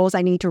 articles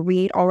I need to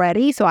read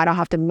already, so I don't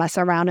have to mess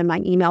around in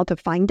my email to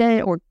find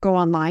it or go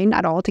online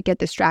at all to get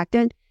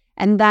distracted.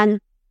 And then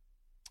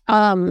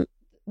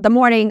the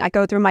morning, I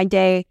go through my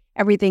day.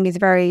 Everything is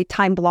very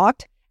time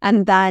blocked.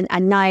 And then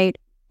at night,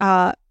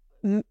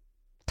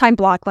 time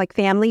block like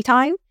family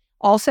time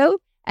also.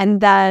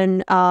 And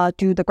then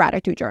do the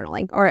gratitude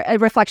journaling or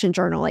reflection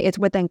journaling. It's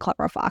within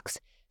Clever Fox.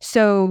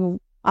 So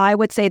I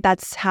would say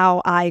that's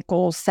how I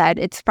goal set.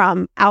 It's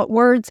from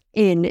outwards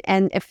in.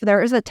 And if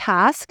there is a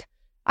task,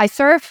 I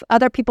serve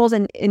other people's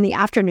in the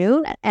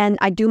afternoon and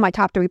I do my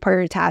top 3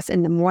 priority tasks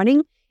in the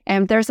morning.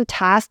 And if there's a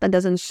task that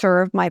doesn't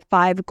serve my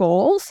 5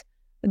 goals,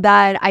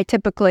 that I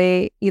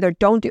typically either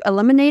don't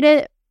eliminate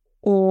it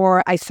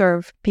or I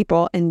serve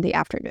people in the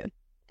afternoon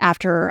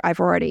after I've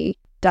already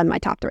done my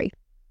top 3.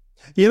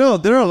 There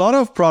are a lot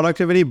of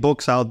productivity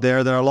books out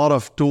there. There are a lot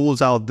of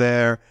tools out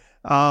there.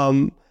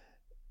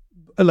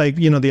 Like,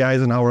 the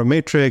Eisenhower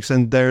matrix,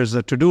 and there's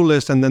a to-do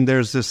list. And then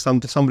there's this,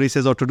 somebody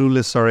says, to-do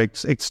lists are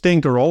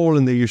extinct or old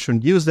and that you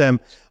shouldn't use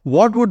them.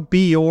 What would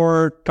be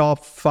your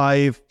top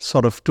 5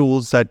 sort of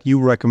tools that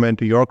you recommend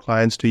to your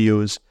clients to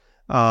use,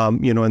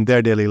 in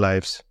their daily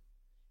lives?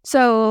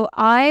 So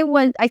I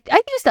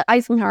use the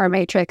Eisenhower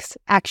matrix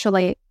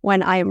actually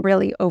when I'm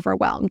really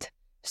overwhelmed.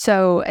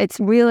 So it's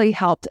really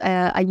helped.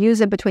 I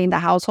use it between the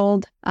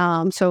household.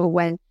 So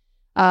when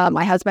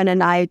my husband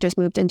and I just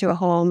moved into a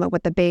home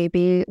with the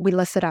baby, we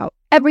listed out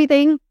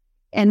everything,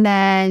 and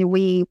then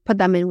we put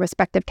them in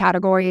respective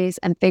categories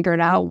and figured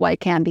out what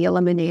can be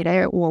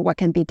eliminated or what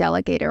can be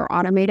delegated or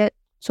automated.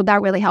 So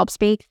that really helps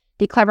me.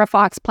 The Clever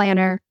Fox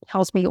Planner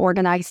helps me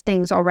organize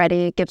things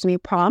already. It gives me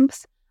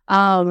prompts.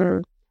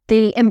 The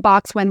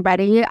inbox when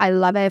ready, I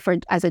love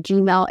it as a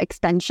Gmail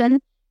extension.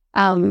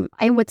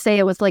 I would say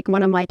it was like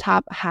one of my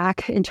top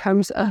hack in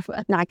terms of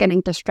not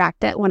getting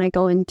distracted when I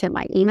go into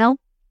my email.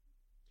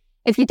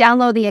 If you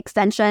download the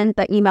extension,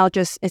 the email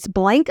just is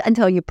blank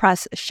until you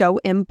press show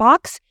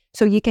inbox.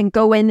 So you can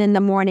go in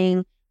the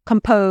morning,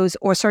 compose,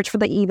 or search for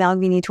the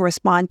email you need to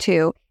respond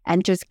to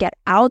and just get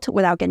out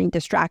without getting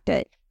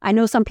distracted. I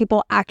know some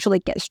people actually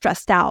get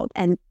stressed out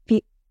and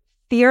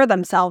fear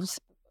themselves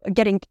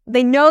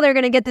they know they're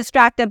going to get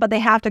distracted, but they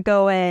have to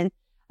go in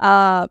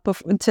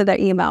to their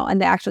email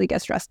and they actually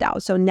get stressed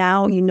out. So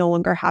now you no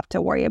longer have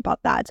to worry about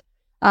that.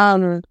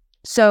 And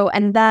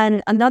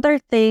then another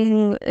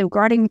thing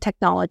regarding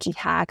technology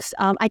hacks,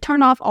 I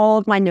turn off all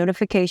of my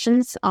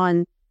notifications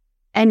on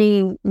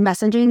any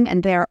messaging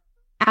and their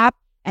app,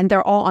 and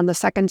they're all on the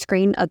second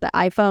screen of the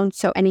iPhone.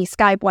 So any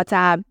Skype,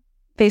 WhatsApp,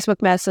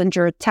 Facebook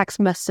Messenger, text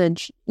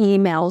message,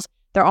 emails,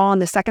 they're all on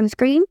the second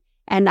screen,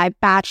 and I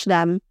batch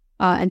them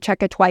and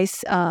check it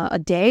twice a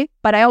day.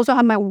 But I also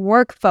have my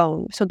work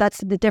phone, so that's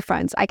the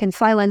difference. I can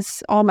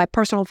silence all my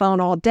personal phone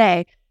all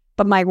day,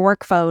 but my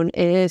work phone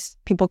is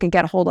people can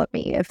get a hold of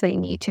me if they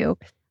need to.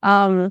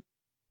 And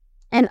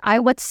I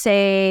would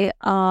say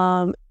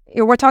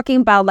we're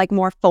talking about like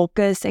more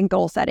focus and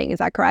goal setting. Is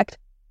that correct?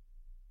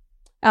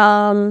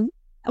 I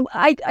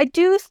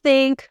do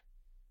think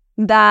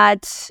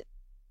that,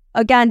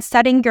 again,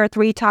 setting your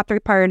top three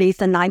priorities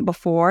the night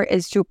before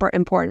is super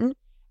important.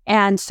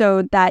 And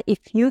so that if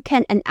you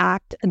can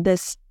enact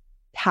this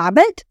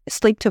habit,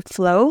 sleep to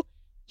flow,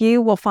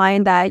 you will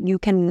find that you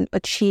can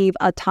achieve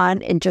a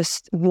ton in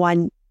just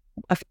one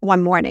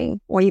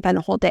morning or even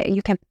a whole day.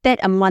 You can fit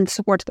a month's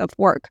worth of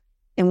work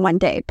in one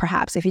day,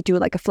 perhaps, if you do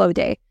like a flow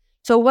day.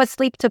 So what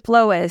sleep to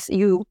flow is,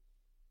 you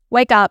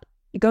wake up,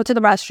 you go to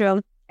the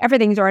restroom,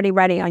 everything's already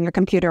ready on your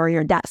computer or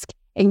your desk,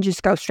 and you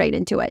just go straight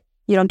into it.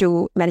 You don't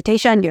do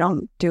meditation. You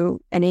don't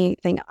do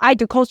anything. I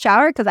do cold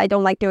shower because I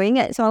don't like doing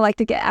it. So I like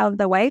to get out of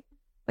the way.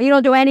 But you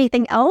don't do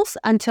anything else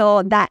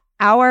until that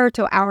hour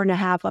to hour and a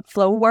half of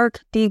flow work,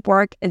 deep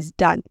work is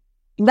done.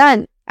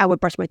 Then I would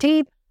brush my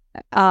teeth.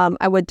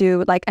 I would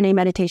do like any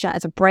meditation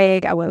as a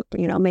break. I would,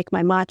 make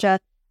my matcha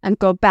and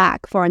go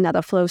back for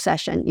another flow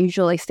session,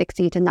 usually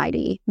 60 to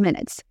 90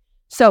 minutes.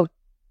 So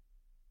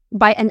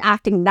by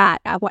enacting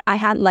that, I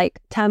had like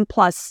 10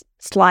 plus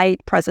slide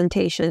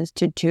presentations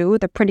to do.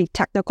 They're pretty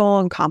technical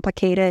and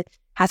complicated,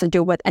 has to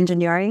do with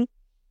engineering.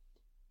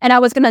 And I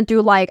was going to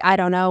do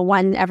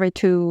one every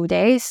 2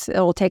 days.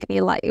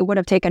 It would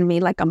have taken me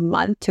like a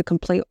month to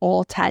complete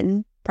all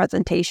 10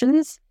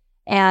 presentations.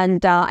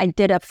 And I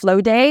did a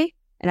flow day,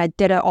 and I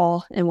did it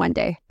all in one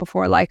day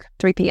before like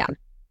 3 p.m.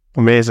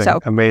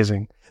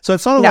 Amazing. So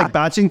it's sort of like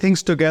batching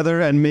things together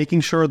and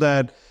making sure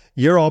that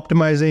you're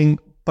optimizing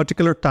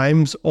particular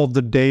times of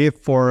the day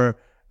for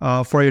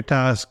your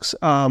tasks.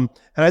 And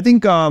I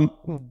think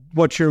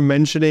what you're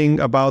mentioning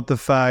about the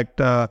fact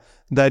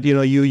that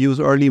you use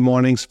early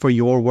mornings for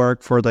your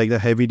work, for like the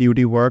heavy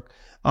duty work,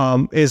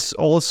 is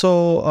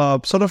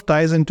also sort of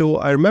ties into.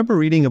 I remember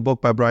reading a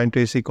book by Brian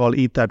Tracy called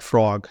 "Eat That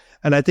Frog,"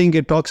 and I think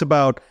it talks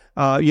about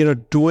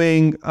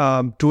doing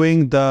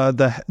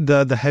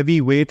the heavy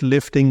weight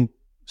lifting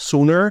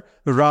sooner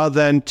rather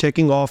than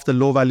checking off the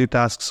low value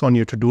tasks on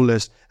your to-do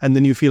list, and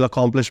then you feel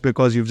accomplished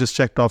because you've just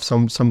checked off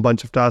some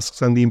bunch of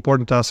tasks, and the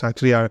important tasks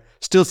actually are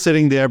still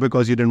sitting there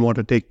because you didn't want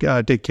to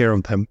take care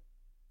of them.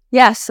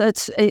 Yes,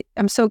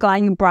 I'm so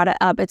glad you brought it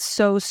up. It's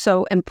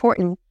so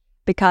important,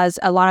 because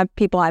a lot of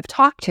people I've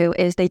talked to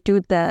is they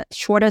do the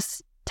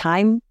shortest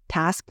time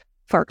task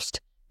first,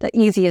 the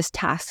easiest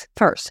task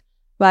first.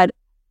 But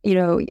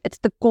it's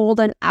the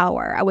golden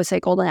hour. I would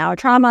say golden hour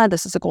trauma.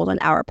 This is a golden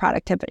hour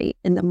productivity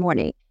in the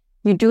morning.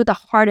 You do the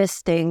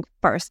hardest thing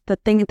first, the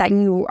thing that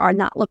you are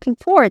not looking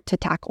forward to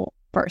tackle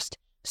first.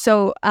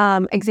 So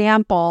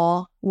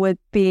example would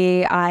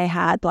be, I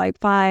had like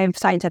 5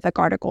 scientific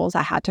articles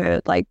I had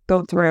to like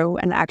go through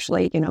and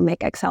actually,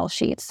 make Excel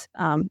sheets,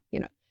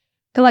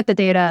 collect the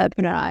data,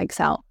 put it on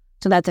Excel.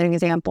 So that's an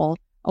example.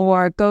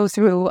 Or go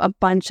through a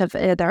bunch of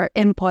other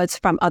inputs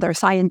from other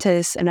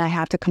scientists, and I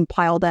have to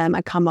compile them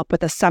and come up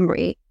with a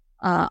summary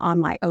on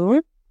my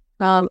own.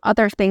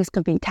 Other things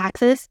could be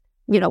taxes.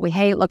 We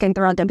hate looking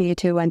through a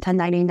W-2 and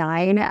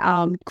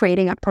 1099,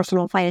 creating a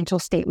personal financial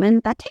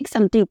statement. That takes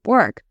some deep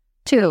work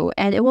too.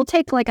 And it will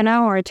take like an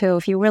hour or two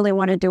if you really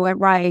want to do it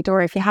right,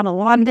 or if you haven't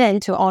logged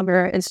into all of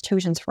your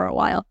institutions for a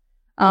while.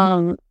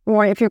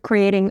 Or if you're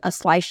creating a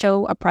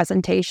slideshow, a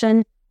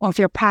presentation, or if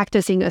you're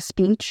practicing a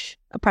speech,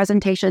 a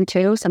presentation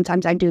too.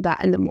 Sometimes I do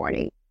that in the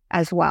morning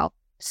as well.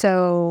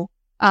 So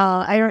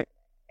I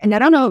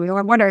don't know,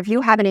 I wonder if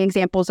you have any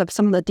examples of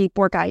some of the deep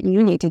work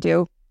you need to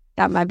do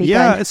That might be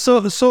good.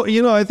 So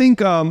I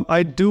think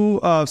I do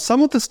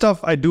some of the stuff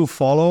I do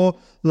follow,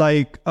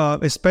 like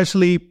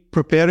especially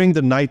preparing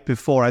the night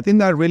before. I think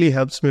that really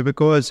helps me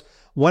because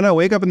when I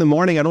wake up in the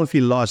morning, I don't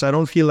feel lost. I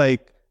don't feel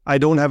like I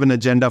don't have an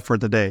agenda for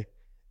the day.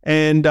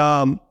 And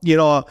when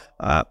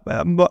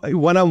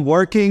I'm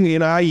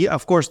working,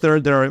 of course there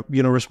are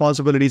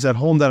responsibilities at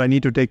home that I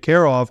need to take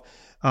care of.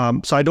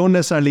 So I don't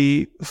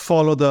necessarily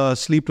follow the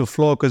sleep to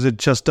flow because it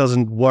just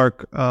doesn't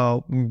work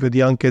with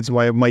young kids.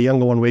 My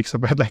younger one wakes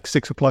up at like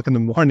 6 o'clock in the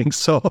morning,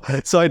 so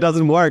it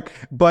doesn't work.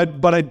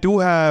 But I do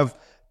have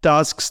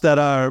tasks that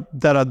are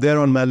there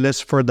on my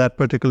list for that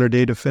particular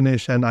day to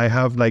finish, and I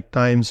have like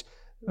times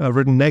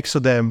written next to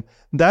them.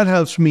 That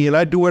helps me, and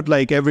I do it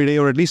like every day,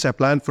 or at least I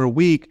plan for a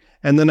week,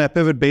 and then I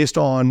pivot based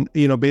on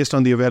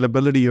the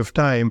availability of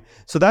time.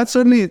 So that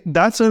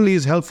certainly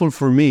is helpful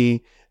for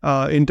me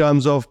in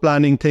terms of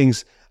planning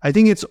things. I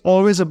think it's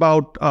always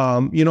about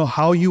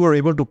how you are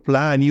able to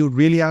plan. You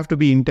really have to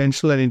be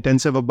intentional and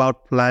intensive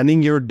about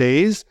planning your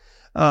days.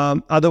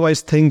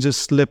 Otherwise, things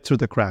just slip through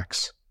the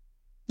cracks.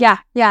 Yeah,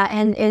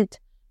 and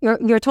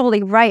you're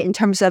totally right in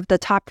terms of the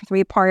top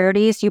 3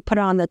 priorities you put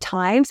on the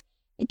times.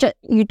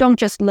 You don't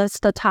just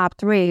list the top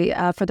 3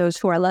 for those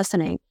who are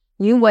listening.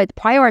 You would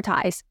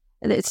prioritize.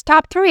 It's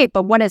top 3,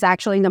 but what is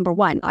actually number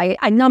 1?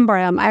 I number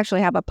them. I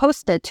actually have a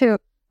Post-it too,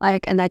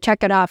 and I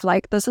check it off.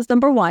 Like, this is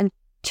number 1,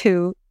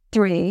 2,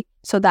 3,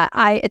 so that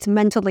it's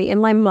mentally in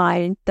my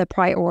mind the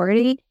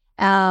priority.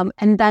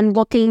 And then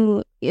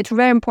it's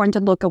very important to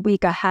look a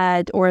week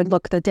ahead or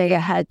look the day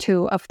ahead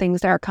too of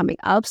things that are coming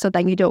up, so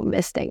that you don't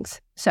miss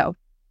things. So.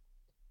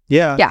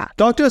 Yeah.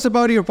 Talk to us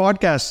about your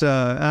podcast,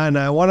 and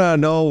I want to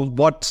know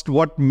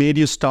what made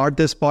you start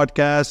this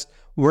podcast.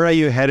 Where are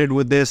you headed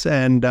with this,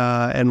 and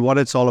what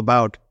it's all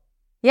about?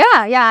 Yeah.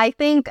 I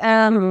think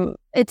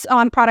it's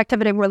on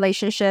productivity,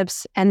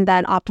 relationships, and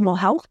then optimal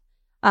health.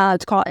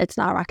 It's called It's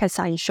Not Rocket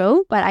Science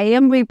Show, but I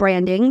am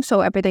rebranding,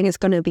 so everything is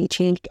going to be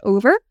changed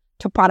over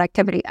to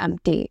Productivity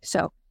MD.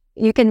 So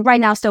you can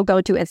right now still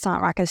go to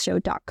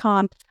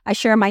itsnotrocketshow.com. I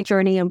share my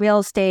journey in real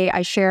estate.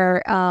 I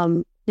share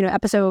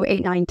episode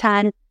 8, 9,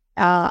 10.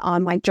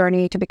 On my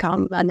journey to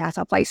become a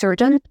NASA flight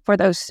surgeon for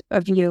those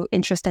of you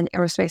interested in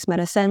aerospace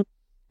medicine.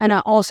 And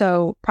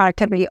also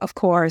productivity, of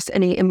course,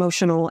 any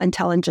emotional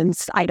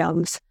intelligence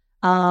items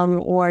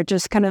or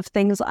just kind of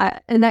things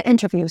in the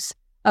interviews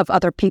of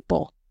other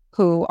people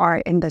who are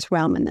in this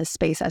realm, in this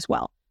space as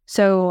well.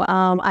 So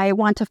I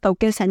want to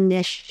focus and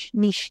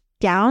niche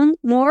down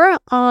more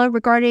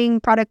regarding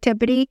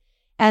productivity.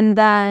 And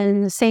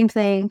then same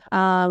thing,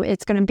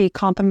 it's going to be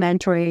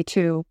complementary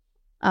to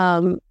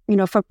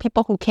for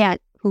people who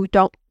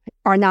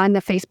are not in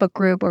the Facebook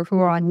group or who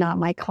are not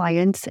my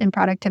clients in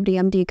Productivity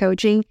MD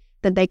coaching,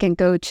 then they can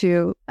go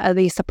to at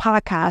least a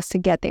podcast to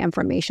get the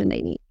information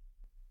they need.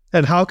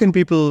 And how can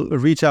people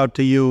reach out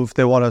to you if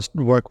they want to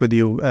work with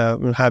you,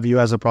 have you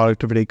as a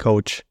productivity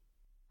coach?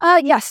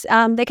 Yes,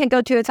 they can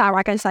go to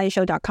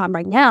itsnotrocketscienceshow.com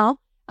right now,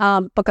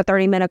 book a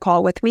 30-minute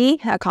call with me,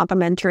 a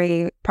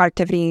complimentary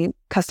productivity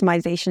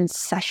customization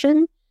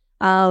session.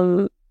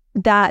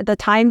 That the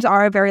times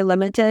are very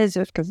limited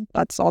because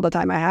that's all the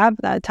time I have,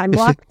 that time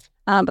block,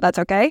 but that's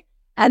okay.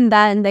 And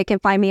then they can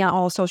find me on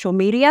all social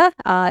media.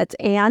 It's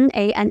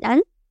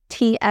ANNTSUNG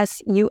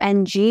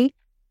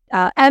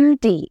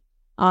MD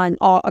on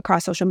all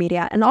across social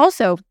media. And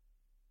also,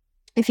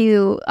 if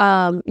you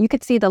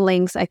could see the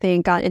links, I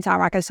think, on It's Not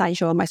Rocket Science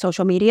Show on my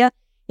social media.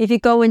 If you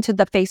go into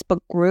the Facebook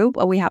group,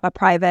 we have a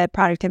private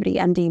Productivity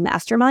MD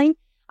mastermind.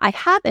 I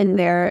have in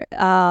there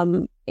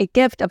a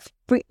gift of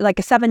free, like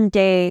a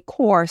 7-day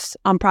course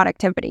on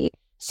productivity.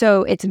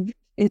 So it's a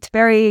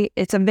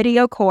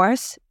video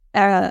course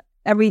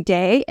every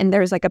day, and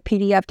there's like a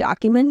PDF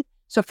document.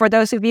 So for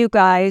those of you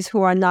guys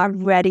who are not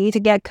ready to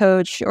get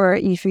coached, or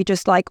if you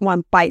just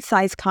want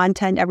bite-sized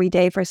content every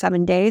day for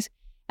 7 days,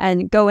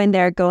 and go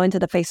into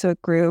the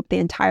Facebook group, the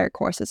entire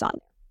course is on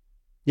there.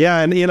 Yeah,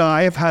 and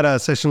I have had a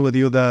session with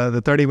you,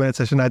 the 30-minute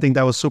session. I think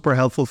that was super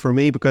helpful for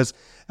me because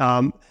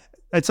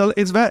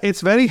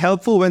it's very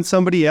helpful when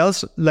somebody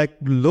else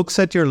looks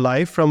at your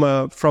life from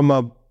a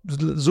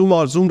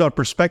zoomed out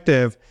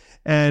perspective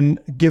and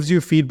gives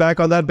you feedback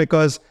on that,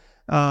 because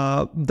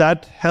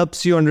that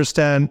helps you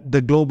understand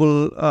the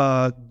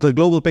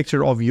global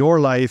picture of your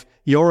life,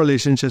 your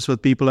relationships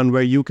with people, and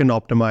where you can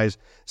optimize.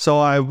 So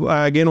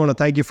I again want to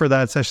thank you for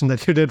that session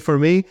that you did for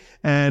me,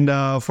 and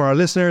for our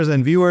listeners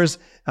and viewers,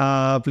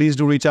 please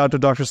do reach out to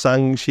Dr.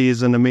 Tsung.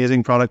 She's an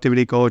amazing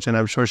productivity coach, and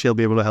I'm sure she'll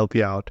be able to help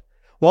you out.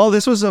 Well,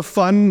 this was a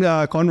fun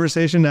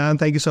conversation, Anne.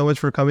 Thank you so much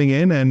for coming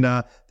in, and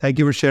thank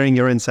you for sharing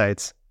your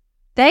insights.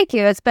 Thank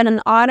you. It's been an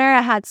honor.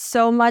 I had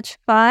so much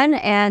fun,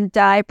 and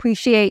I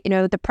appreciate,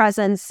 the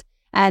presence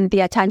and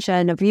the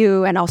attention of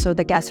you and also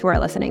the guests who are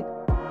listening.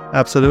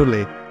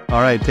 Absolutely.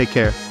 All right. Take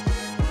care.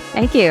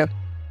 Thank you.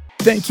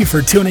 Thank you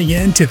for tuning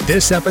in to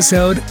this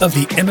episode of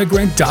the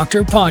Immigrant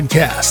Doctor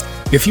Podcast.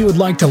 If you would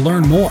like to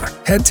learn more,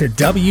 head to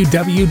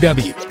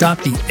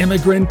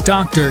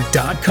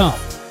www.theimmigrantdoctor.com.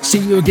 See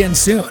you again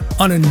soon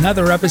on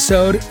another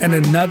episode and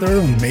another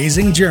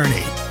amazing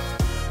journey.